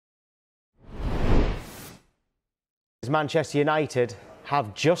Manchester United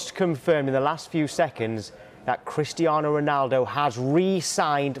have just confirmed in the last few seconds that Cristiano Ronaldo has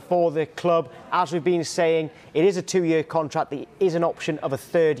re-signed for the club. As we've been saying, it is a 2-year contract. There is an option of a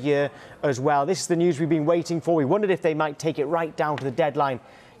 3rd year as well. This is the news we've been waiting for. We wondered if they might take it right down to the deadline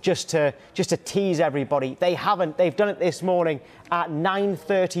just to tease everybody. They haven't. They've done it this morning at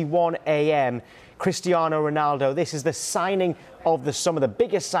 9:31 a.m. Cristiano Ronaldo. This is the signing of the summer, the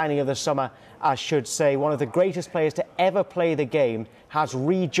biggest signing of the summer, I should say. One of the greatest players to ever play the game has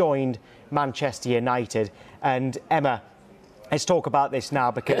rejoined Manchester United. And Emma, let's talk about this now,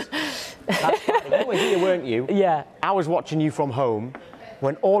 because you were here, weren't you? Yeah. I was watching you from home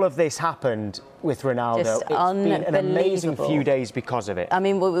when all of this happened with Ronaldo. Just it's been an amazing few days because of it. I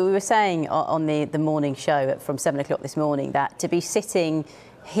mean, we were saying on the morning show from 7 o'clock this morning that to be sitting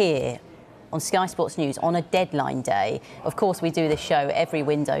here on Sky Sports News on a deadline day. Of course, we do this show every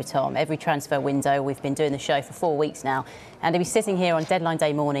window, Tom, every transfer window. We've been doing the show for 4 weeks now. And to be sitting here on deadline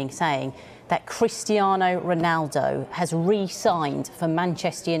day morning saying that Cristiano Ronaldo has re-signed for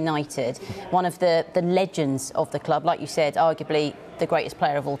Manchester United, one of the legends of the club, like you said, arguably the greatest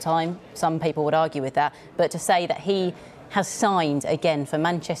player of all time. Some people would argue with that. But to say that he has signed again for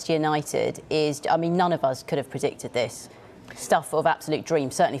Manchester United is, I mean, none of us could have predicted this. Stuff of absolute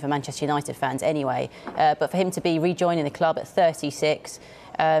dreams, certainly for Manchester United fans anyway. But for him to be rejoining the club at 36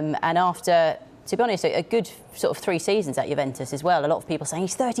 and after, to be honest, a good sort of 3 seasons at Juventus as well. A lot of people saying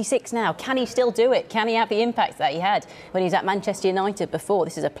he's 36 now. Can he still do it? Can he have the impact that he had when he was at Manchester United before?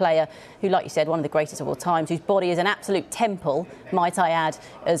 This is a player who, like you said, one of the greatest of all times, whose body is an absolute temple, might I add,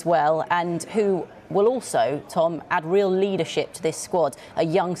 as well, and who will also, Tom, add real leadership to this squad, a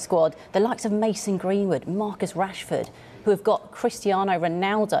young squad, the likes of Mason Greenwood, Marcus Rashford, who have got Cristiano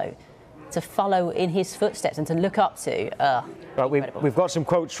Ronaldo to follow in his footsteps and to look up to. Well, we've got some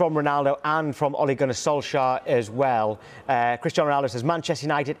quotes from Ronaldo and from Ole Gunnar Solskjaer as well. Cristiano Ronaldo says, Manchester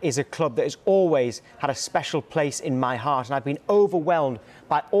United is a club that has always had a special place in my heart, and I've been overwhelmed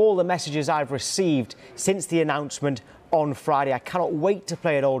by all the messages I've received since the announcement on Friday. I cannot wait to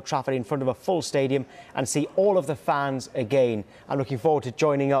play at Old Trafford in front of a full stadium and see all of the fans again. I'm looking forward to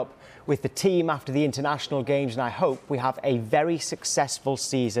joining up with the team after the international games, and I hope we have a very successful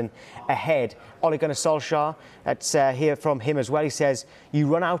season ahead. Ole Gunnar Solskjaer, let's hear from him as well. He says, you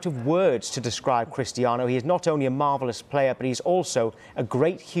run out of words to describe Cristiano. He is not only a marvellous player, but he's also a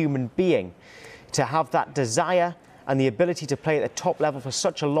great human being. To have that desire and the ability to play at the top level for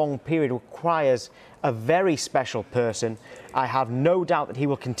such a long period requires a very special person. I have no doubt that he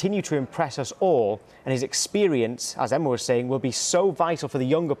will continue to impress us all, and his experience, as Emma was saying, will be so vital for the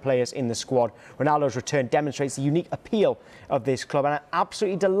younger players in the squad. Ronaldo's return demonstrates the unique appeal of this club, and I'm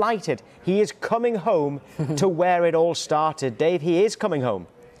absolutely delighted he is coming home to where it all started. Dave, he is coming home.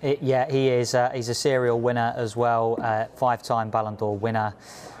 Yeah, he is. He's a serial winner as well, 5-time Ballon d'Or winner.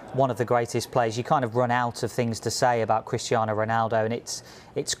 One of the greatest players. You kind of run out of things to say about Cristiano Ronaldo, and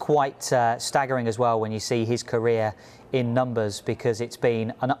it's quite staggering as well when you see his career in numbers, because it's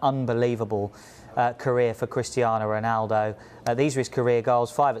been an unbelievable career for Cristiano Ronaldo. These are his career goals: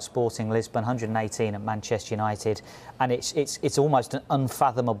 5 at Sporting Lisbon, 118 at Manchester United, and it's almost an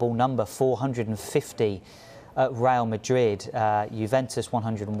unfathomable number: 450 at Real Madrid, Juventus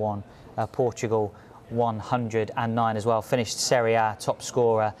 101, Portugal 109 as well. Finished Serie A top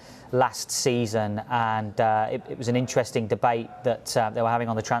scorer last season, and it was an interesting debate that they were having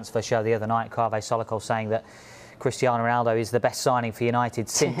on the transfer show the other night. Carve Solokol saying that Cristiano Ronaldo is the best signing for United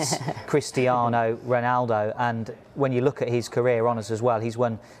since Cristiano Ronaldo. And when you look at his career honours as well, he's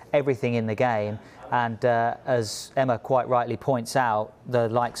won everything in the game. And as Emma quite rightly points out, the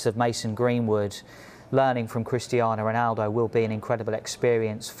likes of Mason Greenwood, learning from Cristiano Ronaldo will be an incredible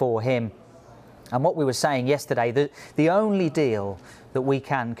experience for him. And what we were saying yesterday, the only deal that we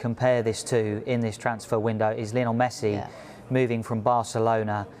can compare this to in this transfer window is Lionel Messi moving from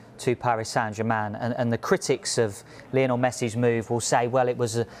Barcelona to Paris Saint-Germain. And the critics of Lionel Messi's move will say, well, it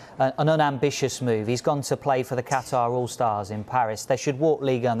was an unambitious move. He's gone to play for the Qatar All-Stars in Paris. They should walk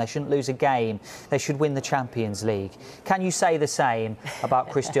Ligue 1. They shouldn't lose a game. They should win the Champions League. Can you say the same about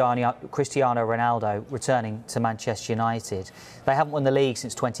Cristiano Ronaldo returning to Manchester United? They haven't won the league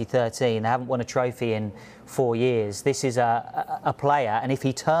since 2013. They haven't won a trophy in 4 years. This is a player, and if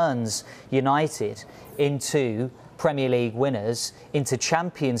he turns United into Premier League winners, into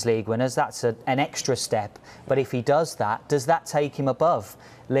Champions League winners, that's an extra step. But if he does that take him above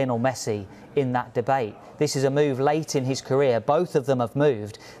Lionel Messi in that debate. This is a move late in his career. Both of them have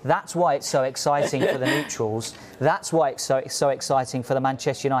moved. That's why it's so exciting for the neutrals. That's why it's so exciting for the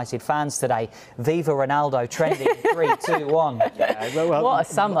Manchester United fans today. Viva Ronaldo trending 3, 2, 1. Yeah, well, what a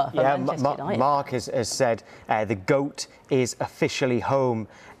summer for Manchester United. Mark has said the GOAT is officially home.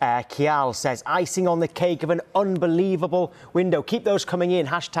 Kial says, icing on the cake of an unbelievable window. Keep those coming in.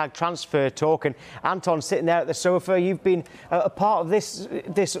 Hashtag transfer talk. And Anton, sitting there at the sofa, you've been a part of this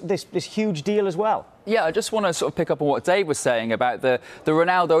huge deal as well. Yeah, I just want to sort of pick up on what Dave was saying about the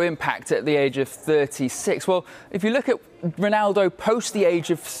Ronaldo impact at the age of 36. Well, if you look at Ronaldo post the age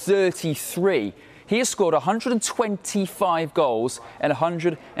of 33, he has scored 125 goals in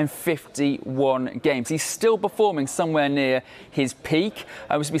 151 games. He's still performing somewhere near his peak.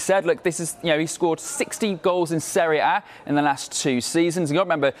 As we said, look, this is, he scored 60 goals in Serie A in the last 2 seasons. You've got to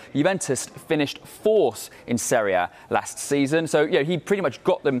remember, Juventus finished 4th in Serie A last season. So, he pretty much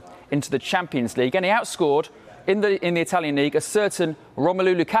got them into the Champions League. And he outscored in the Italian league a certain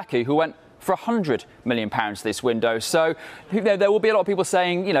Romelu Lukaku, who went for £100 million this window. So there will be a lot of people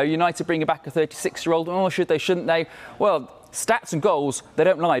saying, United bringing back a 36-year-old. Oh, should they, shouldn't they? Well, stats and goals, they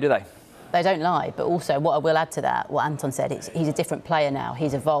don't lie, do they? They don't lie, but also what I will add to that, what Anton said, he's a different player now.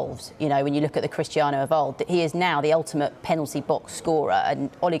 He's evolved. When you look at the Cristiano evolved, he is now the ultimate penalty box scorer. And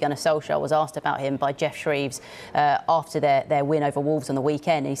Ole Gunnar Solskjaer was asked about him by Jeff Shreves after their win over Wolves on the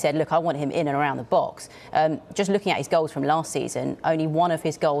weekend. And he said, look, I want him in and around the box. Just looking at his goals from last season, only one of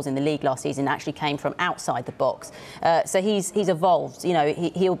his goals in the league last season actually came from outside the box. So he's evolved.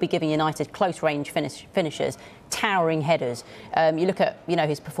 He'll be giving United close-range finishers, towering headers. You look at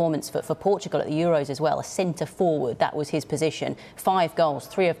his performance for Portugal at the Euros as well, a centre forward, that was his position. 5 goals,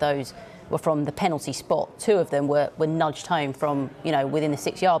 3 of those were from the penalty spot. 2 of them were nudged home from within the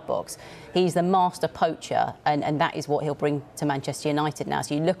 6-yard box. He's the master poacher, and that is what he'll bring to Manchester United now.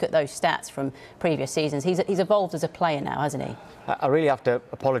 So you look at those stats from previous seasons. He's evolved as a player now, hasn't he? I really have to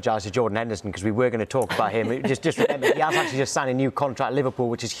apologise to Jordan Henderson because we were going to talk about him. just remember, he has actually just signed a new contract at Liverpool,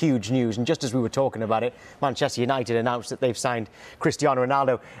 which is huge news. And just as we were talking about it, Manchester United announced that they've signed Cristiano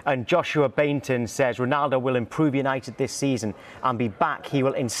Ronaldo. And Joshua Bainton says Ronaldo will improve United this season and be back. He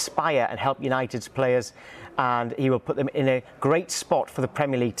will inspire and help United's players, and he will put them in a great spot for the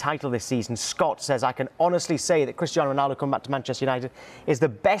Premier League title this season. Scott says, I can honestly say that Cristiano Ronaldo coming back to Manchester United is the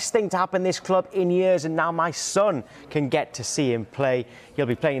best thing to happen this club in years, and now my son can get to see him play. He'll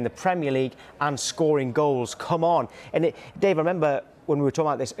be playing in the Premier League and scoring goals. Come on. And Dave, I remember when we were talking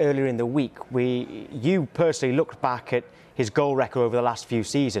about this earlier in the week, you personally looked back at his goal record over the last few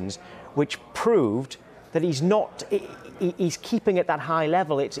seasons, which proved that he's keeping at that high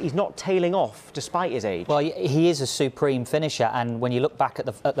level. He's not tailing off despite his age. Well, he is a supreme finisher, and when you look back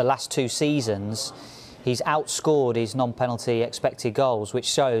at the last 2 seasons, he's outscored his non-penalty expected goals, which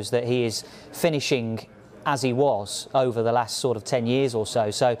shows that he is finishing as he was over the last sort of 10 years or so.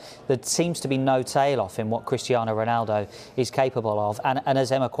 So there seems to be no tail off in what Cristiano Ronaldo is capable of. And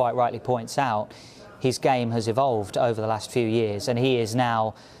as Emma quite rightly points out, his game has evolved over the last few years, and he is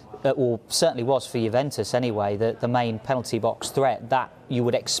now, or certainly was for Juventus anyway, the main penalty box threat that you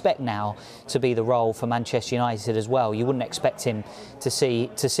would expect now to be the role for Manchester United as well. You wouldn't expect him to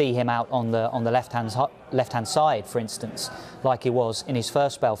see him out on the left-hand side, for instance, like he was in his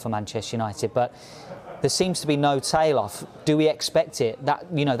first spell for Manchester United. But there seems to be no tail off. Do we expect it?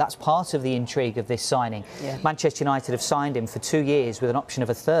 That's part of the intrigue of this signing. Yeah. Manchester United have signed him for 2 years with an option of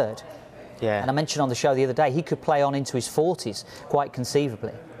a third. Yeah. And I mentioned on the show the other day, he could play on into his 40s, quite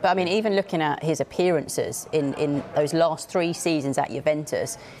conceivably. But I mean, even looking at his appearances in those last 3 seasons at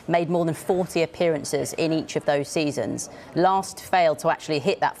Juventus, made more than 40 appearances in each of those seasons. Last failed to actually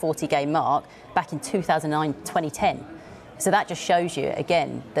hit that 40-game mark back in 2009-2010. So that just shows you,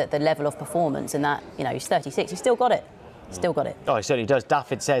 again, that the level of performance, and that, he's 36, he's still got it. Still got it. Oh, he certainly does.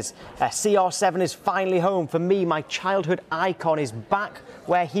 Daffyd says, CR7 is finally home. For me, my childhood icon is back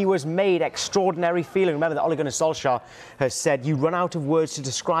where he was made. Extraordinary feeling. Remember that Ole Gunnar Solskjaer has said, you run out of words to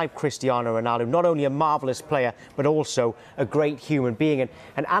describe Cristiano Ronaldo. Not only a marvellous player, but also a great human being.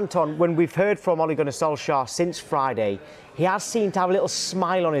 And Anton, when we've heard from Ole Gunnar Solskjaer since Friday, he has seemed to have a little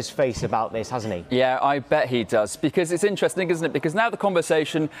smile on his face about this, hasn't he? Yeah, I bet he does, because it's interesting, isn't it? Because now the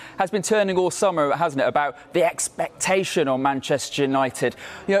conversation has been turning all summer, hasn't it, about the expectation on Manchester United.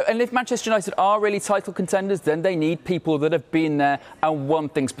 And if Manchester United are really title contenders, then they need people that have been there and won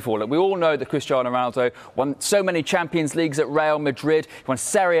things before. Look, we all know that Cristiano Ronaldo won so many Champions Leagues at Real Madrid, he won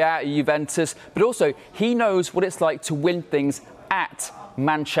Serie A at Juventus, but also he knows what it's like to win things at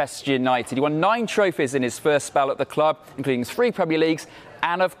Manchester United. He won 9 trophies in his first spell at the club, including 3 Premier Leagues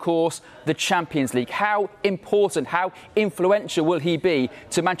and, of course, the Champions League. How important, how influential will he be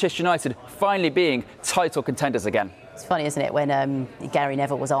to Manchester United finally being title contenders again? It's funny, isn't it, when Gary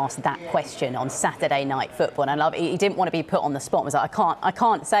Neville was asked that question on Saturday Night Football, and I love he didn't want to be put on the spot. He was like, I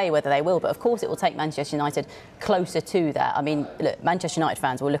can't say whether they will, but of course it will take Manchester United closer to that. I mean, look, Manchester United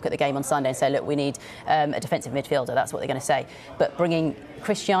fans will look at the game on Sunday and say, look, we need a defensive midfielder. That's what they're going to say. But bringing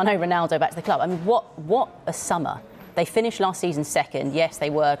Cristiano Ronaldo back to the club, I mean, what a summer. They finished last season second. Yes, they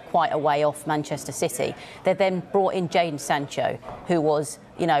were quite a way off Manchester City. They then brought in Jadon Sancho, who was,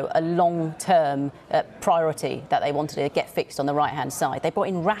 you know, a long-term priority that they wanted to get fixed on the right-hand side. They brought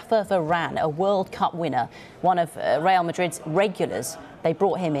in Rafa Varane, a World Cup winner, one of Real Madrid's regulars. They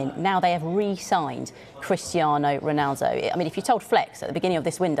brought him in. Now they have re-signed Cristiano Ronaldo. I mean, if you told Flex at the beginning of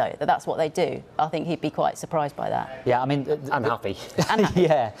this window that that's what they do, I think he'd be quite surprised by that. Yeah, I mean... I'm happy.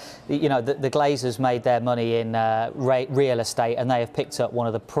 Yeah. You know, the Glazers made their money in real estate, and they have picked up one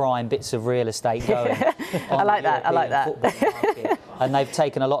of the prime bits of real estate going. I like that. And they've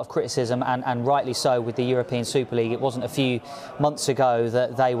taken a lot of criticism, and rightly so, with the European Super League. It wasn't a few months ago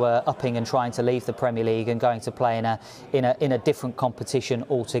that they were upping and trying to leave the Premier League and going to play in a different competition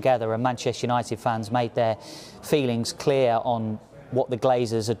altogether. And Manchester United fans made their feelings clear on what the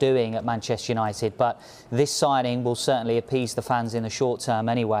Glazers are doing at Manchester United, but this signing will certainly appease the fans in the short term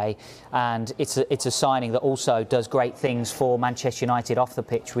anyway, and it's a signing that also does great things for Manchester United off the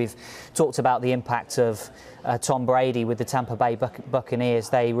pitch. We've talked about the impact of Tom Brady with the Tampa Bay Buccaneers.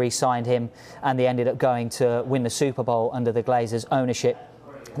 They re-signed him and they ended up going to win the Super Bowl under the Glazers' ownership.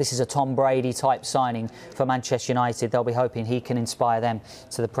 This is a Tom Brady type signing for Manchester United. They'll be hoping he can inspire them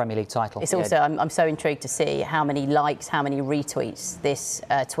to the Premier League title. It's also, I'm so intrigued to see how many likes, how many retweets this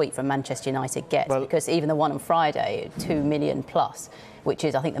tweet from Manchester United gets, because even the one on Friday, 2 million plus, which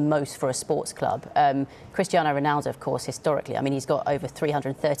is, I think, the most for a sports club. Cristiano Ronaldo, of course, historically, I mean, he's got over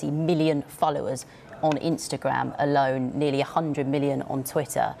 330 million followers on Instagram alone, nearly 100 million on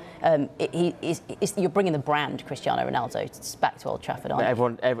Twitter. You're bringing the brand Cristiano Ronaldo back to Old Trafford,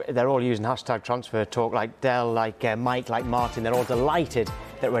 aren't you? They're all using hashtag transfer talk, like Dell, like Mike, like Martin. They're all delighted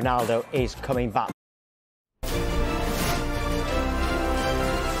that Ronaldo is coming back.